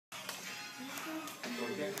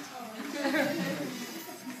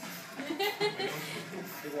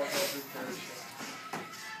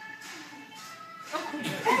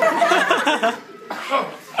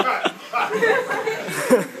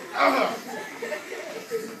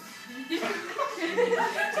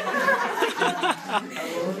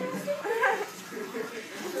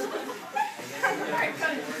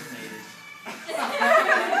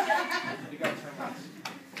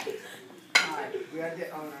We are the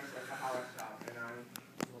owners of the Kahala shop, and I'm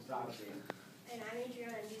Musabi. And I'm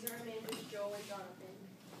Adriana, and these are our managers, Joe and Jonathan.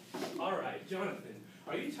 Alright, Jonathan,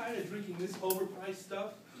 are you tired of drinking this overpriced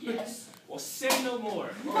stuff? Yes. Well, say no more.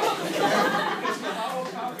 Because the Hollow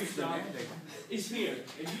Coffee Shop is here,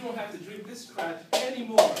 and you don't have to drink this crap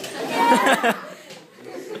anymore.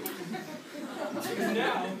 Because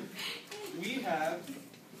now, we have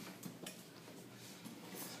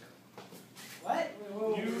What?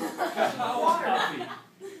 new Kahawa coffee.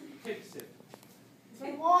 Take a sip. It's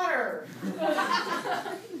like water.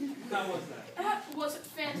 How was that? That was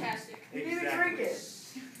fantastic. You didn't even drink it.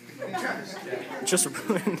 Just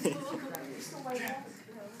ruined it.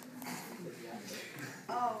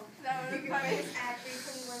 Oh, that was my name is at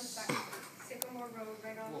 321 Sycamore Road,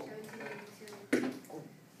 right off 1782.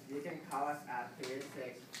 You can call us at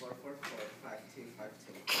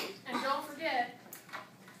 386-444-5252. And don't forget,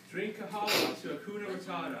 Drink Kahawa to Hakuna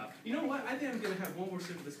Matata. You know what? I think I'm going to have one more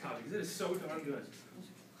sip of this coffee, because it is so darn good.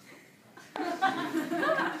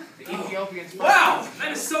 The Ethiopians. Wow!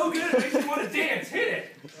 That is so good, it makes me want to dance. Hit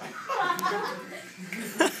it!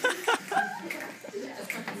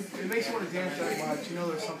 It makes you want to dance that much. You know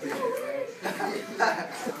there's something in it, right?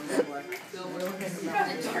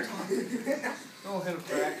 Don't hit a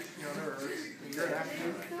crack. You know, it never hurts. You're an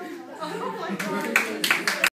actor. oh my god.